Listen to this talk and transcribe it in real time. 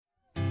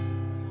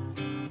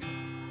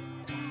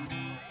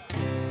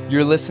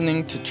You're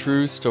listening to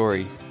True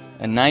Story,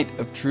 a night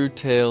of true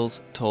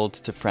tales told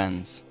to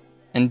friends.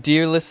 And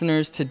dear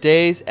listeners,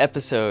 today's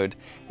episode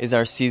is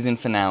our season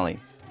finale.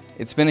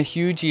 It's been a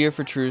huge year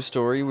for True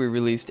Story. We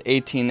released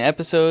 18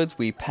 episodes,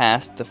 we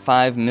passed the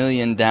 5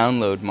 million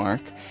download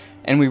mark,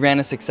 and we ran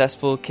a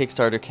successful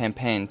Kickstarter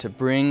campaign to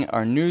bring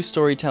our new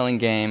storytelling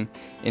game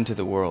into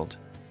the world.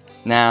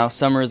 Now,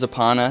 summer is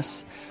upon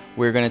us.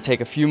 We're going to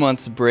take a few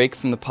months break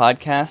from the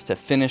podcast to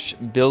finish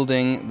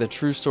building the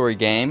True Story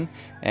game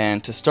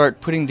and to start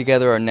putting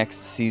together our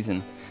next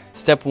season.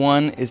 Step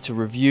 1 is to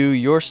review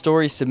your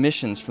story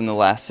submissions from the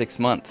last 6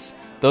 months.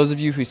 Those of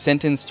you who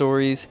sent in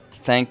stories,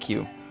 thank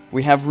you.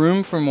 We have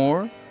room for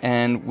more,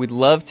 and we'd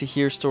love to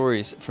hear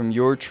stories from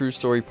your True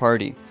Story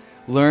party.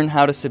 Learn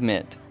how to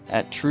submit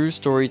at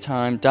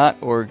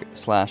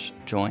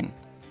truestorytime.org/join.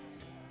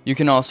 You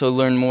can also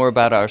learn more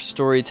about our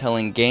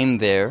storytelling game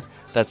there.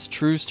 That's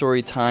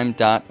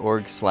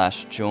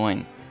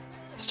truestorytime.org/join.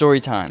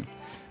 Storytime.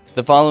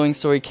 The following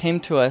story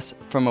came to us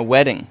from a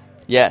wedding.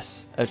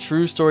 Yes, a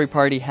true story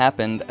party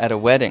happened at a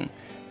wedding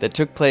that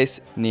took place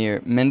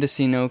near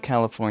Mendocino,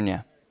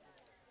 California.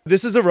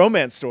 This is a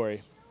romance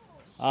story,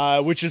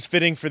 which is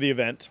fitting for the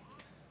event.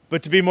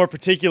 But to be more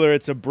particular,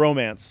 it's a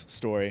bromance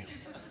story.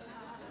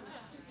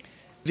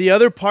 The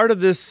other part of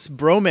this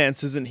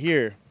bromance isn't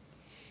here,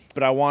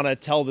 but I want to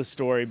tell the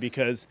story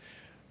because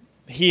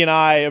he and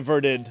I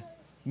averted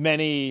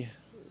many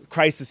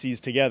crises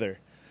together.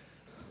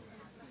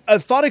 A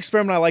thought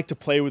experiment I like to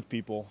play with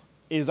people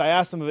is I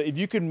ask them, if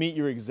you could meet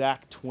your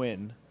exact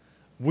twin,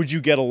 would you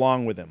get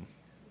along with him?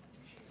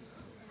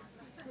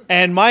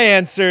 And my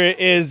answer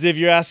is, if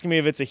you're asking me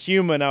if it's a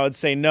human, I would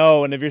say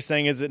no. And if you're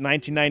saying, is it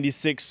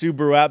 1996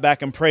 Subaru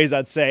Outback and Praise,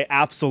 I'd say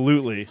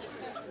absolutely.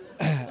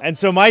 And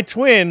so my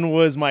twin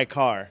was my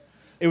car.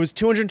 It was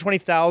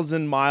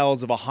 220,000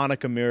 miles of a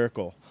Hanukkah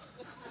miracle.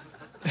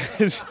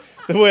 Is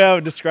the way I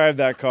would describe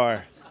that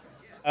car.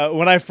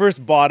 When I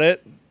first bought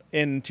it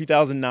in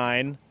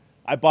 2009,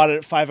 I bought it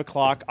at 5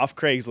 o'clock off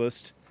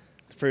Craigslist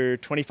for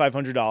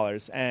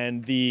 $2,500,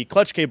 and the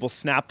clutch cable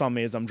snapped on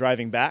me as I'm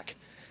driving back.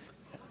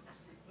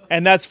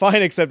 And that's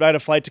fine, except I had a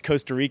flight to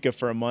Costa Rica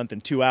for a month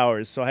in 2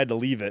 hours, so I had to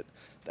leave it.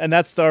 And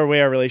that's the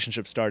way our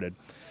relationship started.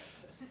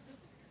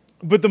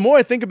 But the more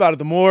I think about it,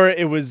 the more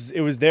it was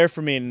there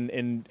for me,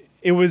 and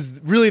it was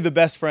really the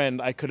best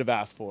friend I could have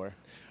asked for.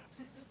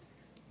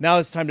 Now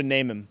it's time to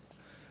name him.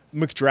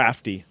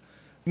 McDrafty.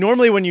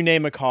 Normally when you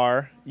name a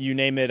car, you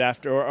name it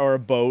after, or a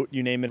boat,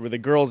 you name it with a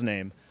girl's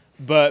name.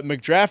 But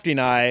McDrafty and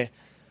I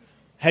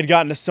had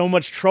gotten into so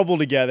much trouble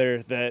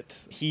together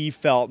that he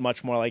felt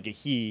much more like a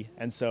he,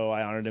 and so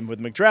I honored him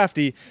with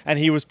McDrafty, and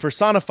he was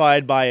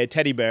personified by a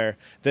teddy bear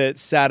that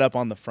sat up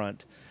on the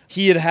front.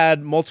 He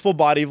had multiple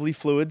bodily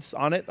fluids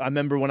on it. I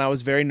remember when I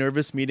was very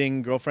nervous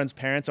meeting girlfriend's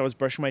parents, I was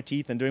brushing my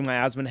teeth and doing my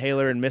asthma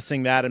inhaler and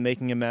missing that and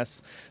making a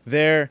mess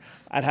there.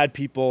 I'd had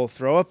people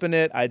throw up in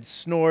it. I'd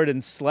snored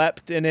and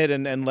slept in it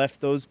and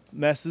left those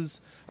messes.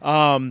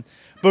 But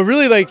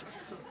really, like,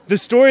 the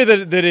story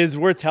that is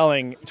worth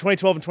telling,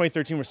 2012 and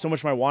 2013 were so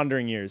much my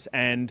wandering years,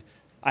 and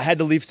I had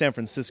to leave San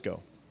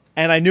Francisco.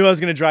 And I knew I was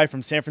going to drive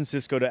from San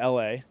Francisco to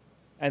L.A.,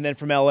 and then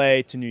from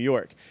L.A. to New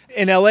York.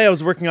 In L.A., I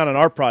was working on an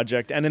art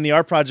project, and in the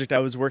art project, I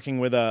was working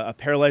with a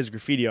paralyzed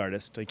graffiti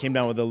artist. He came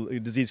down with a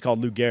disease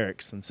called Lou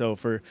Gehrig's, and so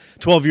for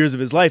 12 years of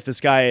his life,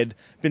 this guy had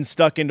been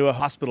stuck into a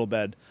hospital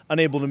bed,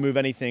 unable to move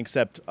anything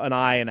except an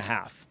eye and a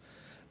half.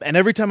 And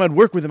every time I'd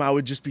work with him, I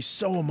would just be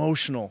so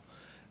emotional.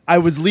 I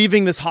was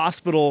leaving this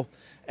hospital,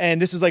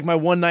 and this was like my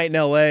one night in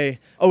L.A.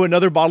 Oh,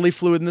 another bodily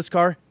fluid in this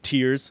car?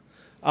 Tears.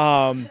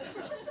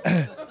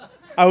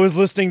 I was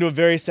listening to a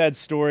very sad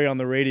story on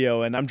the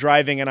radio, and I'm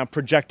driving, and I'm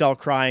projectile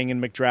crying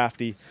in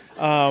McDrafty.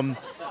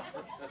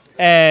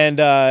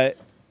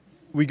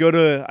 We go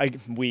to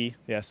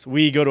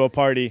a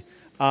party,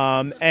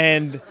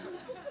 and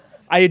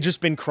I had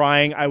just been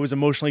crying. I was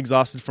emotionally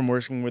exhausted from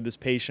working with this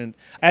patient.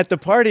 At the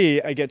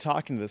party, I get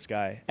talking to this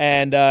guy,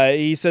 and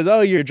he says,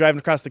 "Oh, you're driving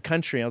across the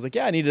country." I was like,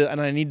 "Yeah, I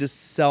need to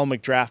sell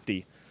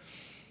McDrafty."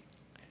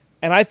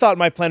 And I thought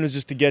my plan was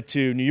just to get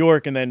to New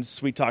York and then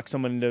sweet talk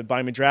someone into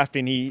buying McDrafty.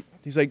 And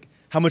he's like,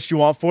 "How much do you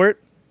want for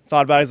it?"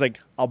 Thought about it. He's like,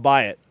 "I'll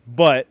buy it,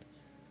 but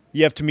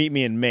you have to meet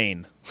me in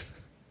Maine."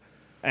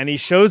 And he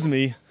shows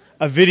me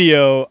a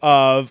video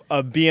of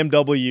a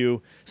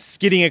BMW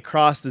skidding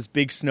across this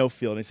big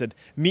snowfield. And he said,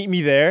 "Meet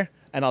me there,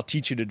 and I'll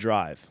teach you to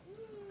drive."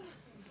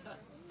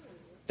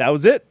 That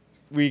was it.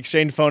 We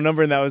exchanged phone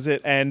number, and that was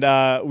it. And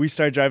we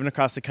started driving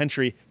across the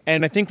country.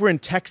 And I think we're in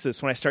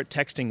Texas when I start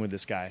texting with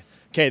this guy.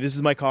 Okay, this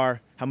is my car.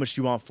 How much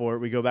do you want for it?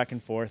 We go back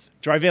and forth.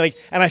 Driving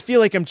and I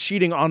feel like I'm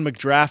cheating on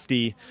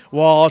McDrafty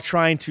while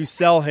trying to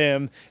sell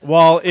him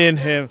while in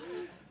him.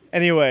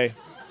 Anyway,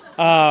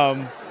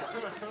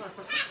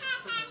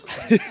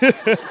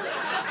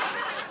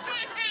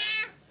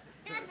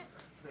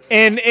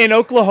 in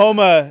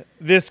Oklahoma,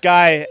 this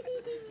guy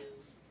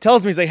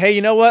tells me, he's like, "Hey,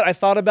 you know what? I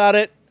thought about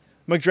it.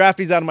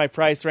 McDrafty's out of my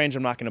price range.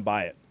 I'm not going to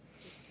buy it."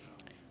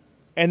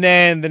 And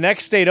then the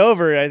next state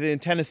over, in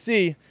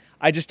Tennessee,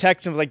 I just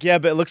texted him, like, yeah,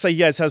 but it looks like you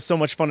guys have so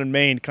much fun in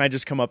Maine. Can I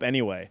just come up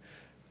anyway?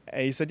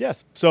 And he said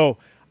yes. So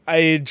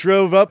I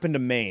drove up into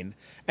Maine.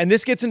 And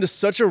this gets into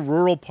such a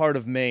rural part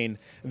of Maine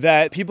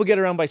that people get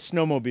around by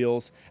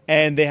snowmobiles,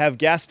 and they have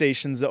gas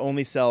stations that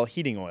only sell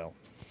heating oil.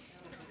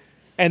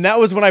 And that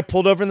was when I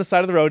pulled over on the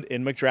side of the road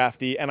in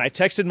McDrafty, and I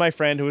texted my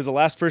friend, who was the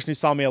last person who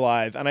saw me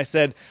alive, and I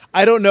said,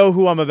 I don't know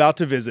who I'm about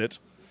to visit,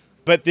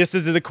 but this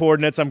is the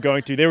coordinates I'm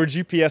going to. They were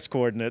GPS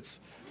coordinates.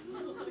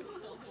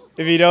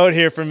 If you don't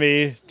hear from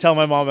me, tell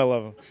my mom I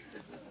love him.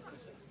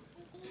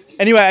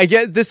 Anyway, I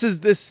get this is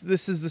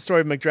the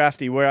story of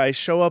McDrafty, where I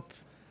show up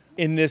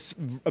in this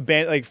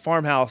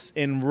farmhouse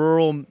in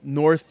rural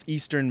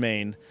northeastern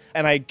Maine,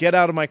 and I get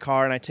out of my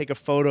car and I take a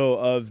photo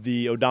of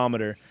the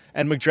odometer,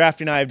 and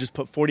McDrafty and I have just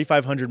put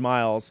 4,500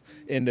 miles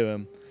into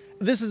him.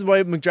 This is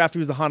why McDrafty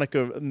was a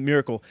Hanukkah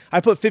miracle. I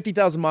put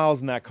 50,000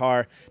 miles in that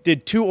car,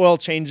 did 2 oil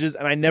changes,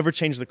 and I never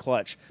changed the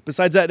clutch.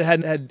 Besides that, it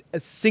hadn't had a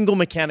single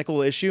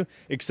mechanical issue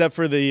except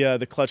for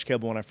the clutch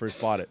cable when I first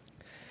bought it.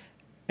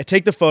 I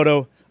take the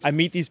photo, I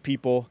meet these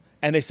people,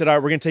 and they said, all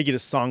right, we're going to take you to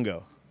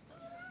Songo.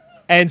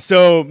 And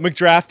so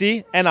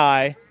McDrafty and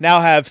I now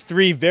have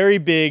 3 very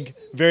big,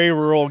 very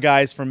rural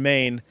guys from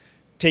Maine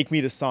take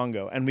me to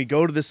Songo. And we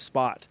go to this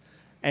spot,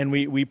 and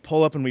we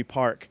pull up and we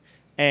park.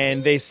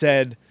 And they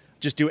said,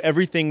 just do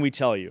everything we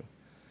tell you.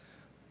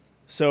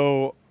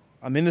 So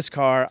I'm in this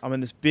car. I'm in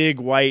this big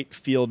white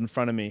field in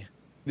front of me.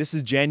 This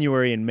is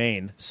January in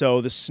Maine.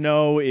 So the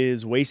snow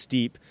is waist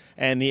deep,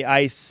 and the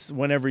ice,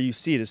 whenever you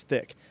see it, is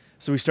thick.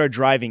 So we start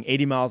driving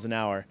 80 miles an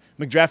hour.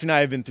 McDrafty and I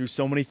have been through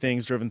so many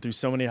things, driven through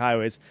so many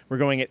highways. We're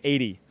going at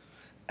 80.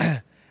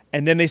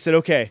 And then they said,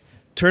 okay,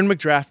 turn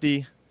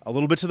McDrafty a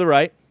little bit to the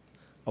right,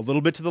 a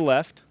little bit to the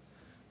left,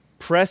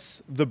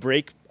 press the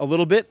brake a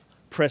little bit,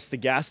 press the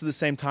gas at the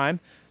same time,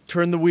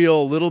 turn the wheel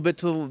a little bit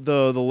to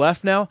the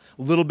left now,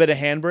 a little bit of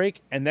handbrake,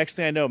 and next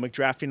thing I know,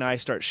 McDrafty and I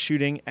start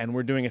shooting, and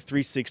we're doing a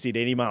 360 at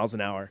 80 miles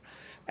an hour.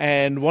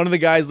 And one of the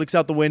guys looks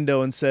out the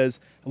window and says,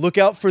 look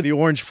out for the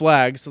orange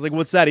flags. I was like,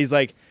 what's that? He's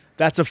like,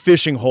 that's a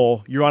fishing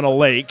hole. You're on a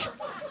lake.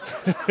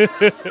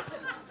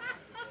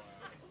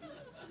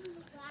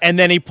 And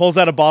then he pulls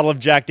out a bottle of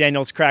Jack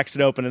Daniels, cracks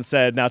it open, and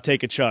said, now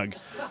take a chug.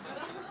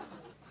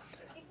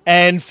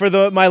 And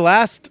for my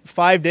last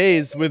 5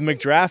 days with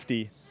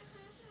McDrafty,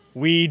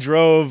 we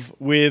drove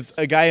with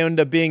a guy who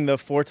ended up being the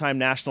 4-time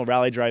national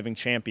rally driving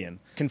champion,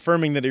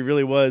 confirming that he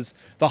really was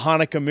the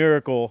Hanukkah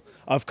miracle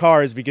of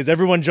cars, because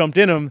everyone jumped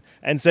in him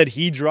and said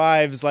he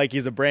drives like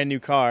he's a brand new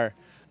car.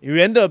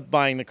 He ended up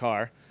buying the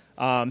car.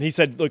 He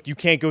said, look, you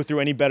can't go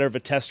through any better of a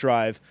test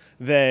drive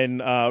than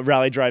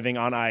rally driving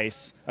on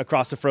ice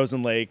across a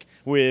frozen lake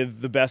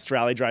with the best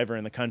rally driver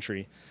in the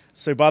country.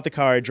 So he bought the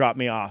car, he dropped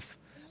me off.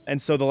 And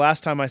so the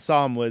last time I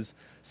saw him was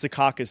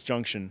Secaucus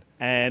Junction.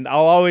 And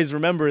I'll always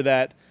remember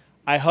that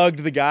I hugged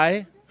the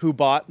guy who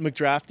bought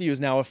McDrafty, who's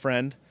now a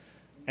friend.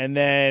 And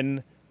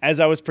then as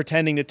I was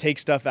pretending to take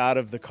stuff out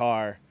of the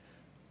car,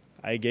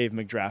 I gave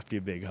McDrafty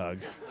a big hug.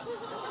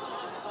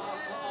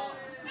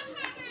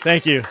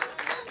 Thank you.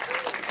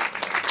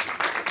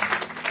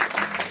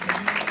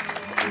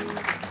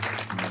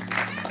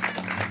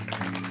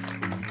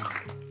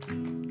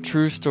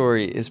 True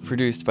Story is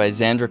produced by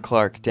Xandra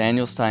Clark,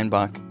 Daniel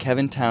Steinbach,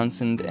 Kevin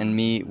Townsend, and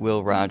me,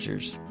 Will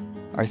Rogers.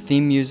 Our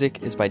theme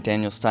music is by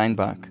Daniel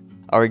Steinbach.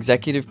 Our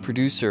executive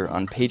producer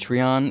on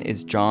Patreon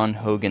is John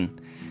Hogan.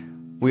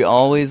 We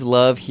always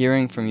love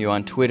hearing from you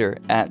on Twitter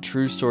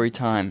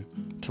 @TrueStoryTime.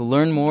 To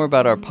learn more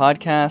about our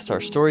podcast, our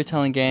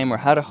storytelling game, or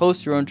how to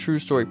host your own True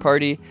Story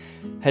party,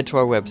 head to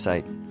our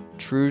website,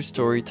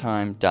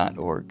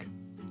 truestorytime.org.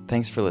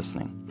 Thanks for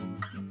listening.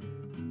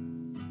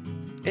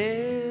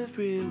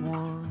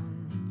 Everyone,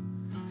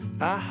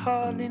 I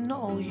hardly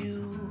know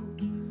you,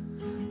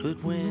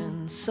 but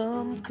when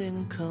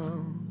something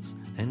comes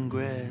and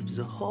grabs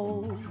a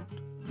hold,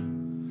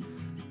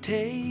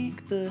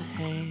 take the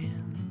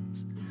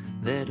hands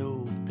that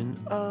open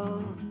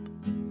up.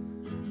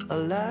 A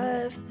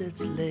life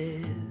that's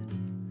led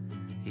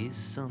is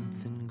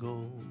something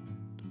gold.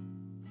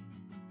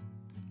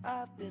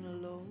 I've been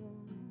alone.